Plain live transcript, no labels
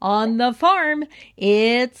On the farm,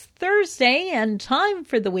 it's Thursday and time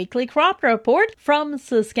for the weekly crop report from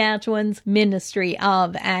Saskatchewan's Ministry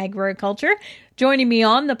of Agriculture. Joining me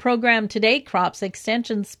on the program today, Crops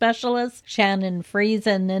Extension Specialist Shannon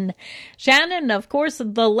Friesen. And Shannon, of course,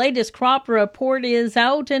 the latest crop report is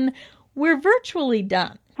out and we're virtually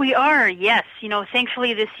done. We are, yes.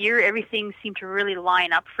 Thankfully this year everything seemed to really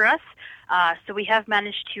line up for us. So we have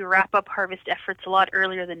managed to wrap up harvest efforts a lot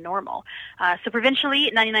earlier than normal. So provincially,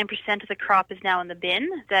 99% of the crop is now in the bin.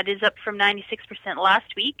 That is up from 96%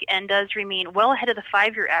 last week and does remain well ahead of the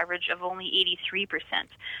 5-year average of only 83%.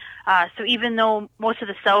 So even though most of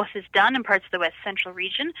the south is done in parts of the west central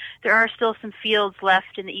region, there are still some fields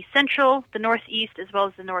left in the east central, the northeast, as well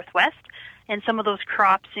as the northwest. And some of those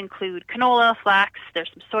crops include canola, flax, there's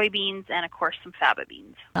some soybeans, and of course some faba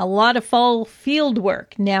beans. A lot of fall field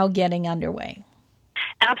work now getting underway.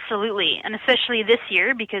 Absolutely, and especially this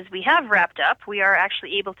year because we have wrapped up, we are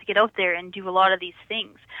actually able to get out there and do a lot of these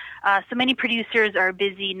things. So many producers are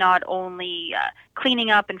busy not only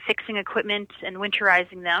cleaning up and fixing equipment and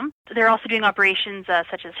winterizing them, they're also doing operations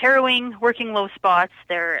such as harrowing, working low spots,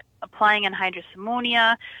 they're applying anhydrous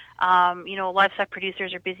ammonia. Livestock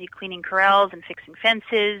producers are busy cleaning corrals and fixing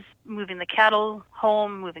fences, moving the cattle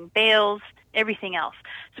home, moving bales, everything else.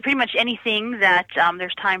 So pretty much anything that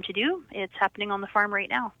there's time to do, it's happening on the farm right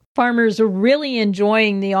now. Farmers are really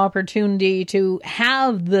enjoying the opportunity to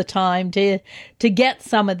have the time to get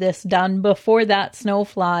some of this done before that snow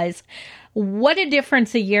flies. What a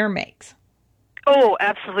difference a year makes. Oh,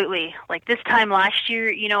 absolutely. Like this time last year,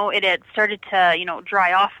 it had started to,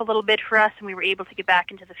 dry off a little bit for us and we were able to get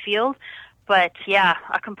back into the field. But yeah,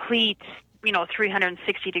 a complete,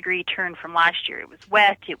 360-degree turn from last year. It was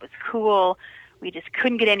wet, it was cool, we just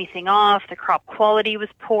couldn't get anything off, the crop quality was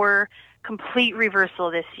poor. Complete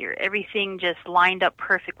reversal this year. Everything just lined up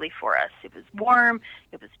perfectly for us. It was warm,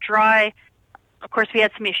 it was dry. Of course, we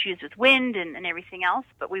had some issues with wind and everything else,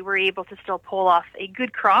 but we were able to still pull off a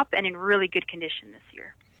good crop and in really good condition this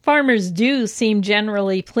year. Farmers do seem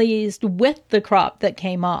generally pleased with the crop that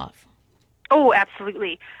came off. Oh,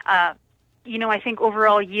 absolutely. I think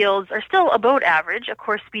overall yields are still about average. Of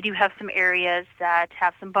course, we do have some areas that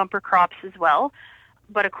have some bumper crops as well.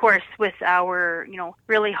 But of course, with our,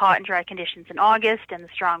 really hot and dry conditions in August and the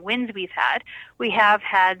strong winds we've had, we have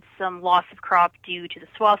had some loss of crop due to the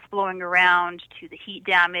swaths blowing around, to the heat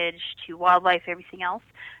damage, to wildlife, everything else,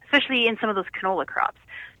 especially in some of those canola crops.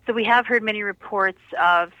 So we have heard many reports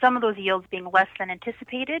of some of those yields being less than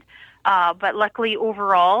anticipated, but luckily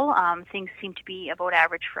overall, things seem to be about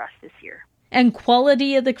average for us this year. And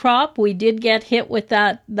quality of the crop, we did get hit with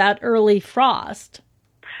that early frost.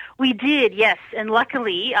 We did, yes, and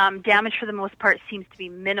luckily, damage for the most part seems to be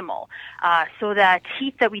minimal. So that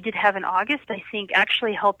heat that we did have in August, I think,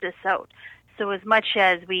 actually helped us out. So as much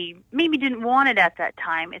as we maybe didn't want it at that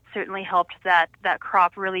time, it certainly helped that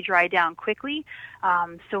crop really dry down quickly.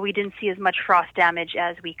 So we didn't see as much frost damage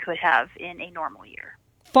as we could have in a normal year.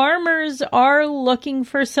 Farmers are looking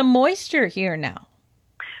for some moisture here now.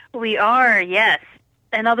 We are, yes.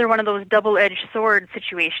 Another one of those double-edged sword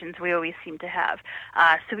situations we always seem to have.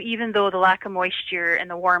 So even though the lack of moisture and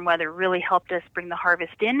the warm weather really helped us bring the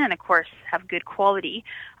harvest in and, of course, have good quality,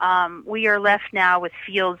 we are left now with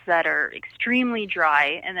fields that are extremely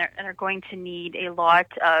dry and are going to need a lot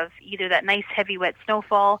of either that nice heavy wet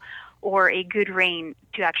snowfall or a good rain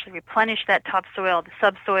to actually replenish that topsoil, the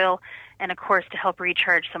subsoil, and of course to help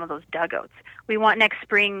recharge some of those dugouts. We want next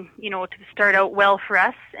spring, to start out well for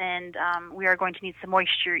us, and we are going to need some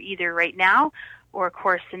moisture either right now or of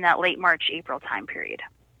course in that late March, April time period.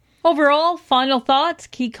 Overall, final thoughts,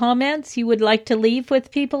 key comments you would like to leave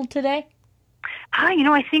with people today?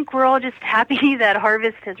 I think we're all just happy that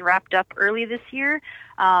harvest has wrapped up early this year.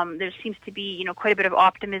 There seems to be, quite a bit of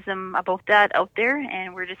optimism about that out there,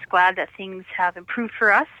 and we're just glad that things have improved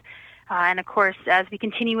for us. And of course, as we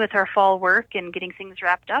continue with our fall work and getting things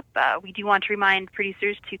wrapped up, we do want to remind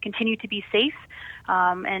producers to continue to be safe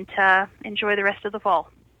and to enjoy the rest of the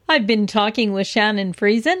fall. I've been talking with Shannon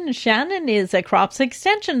Friesen. Shannon is a crops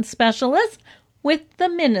extension specialist with the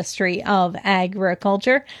Ministry of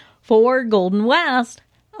Agriculture. For Golden West,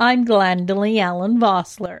 I'm Glendalee Allen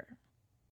Vossler.